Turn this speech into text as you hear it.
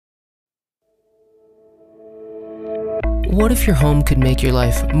What if your home could make your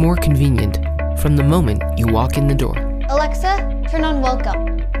life more convenient from the moment you walk in the door? Alexa, turn on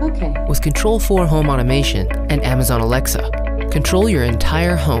welcome. Okay. With Control4 Home Automation and Amazon Alexa, control your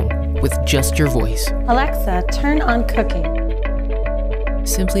entire home with just your voice. Alexa, turn on cooking.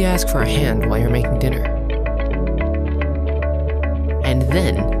 Simply ask for a hand while you're making dinner. And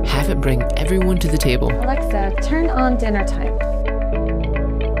then have it bring everyone to the table. Alexa, turn on dinner time.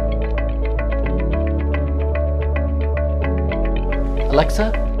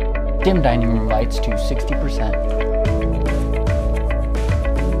 Alexa, dim dining room lights to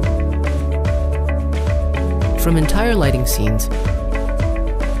 60%. From entire lighting scenes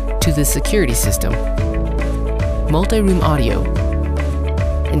to the security system, multi-room audio,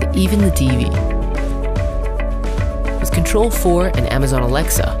 and even the TV. With Control4 and Amazon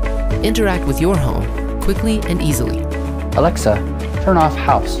Alexa, interact with your home quickly and easily. Alexa, turn off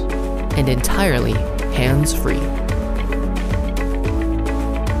house. And entirely hands-free.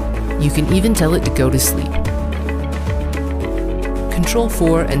 You can even tell it to go to sleep.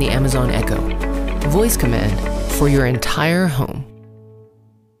 Control4 and the Amazon Echo, voice command for your entire home.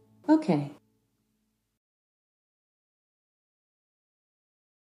 Okay.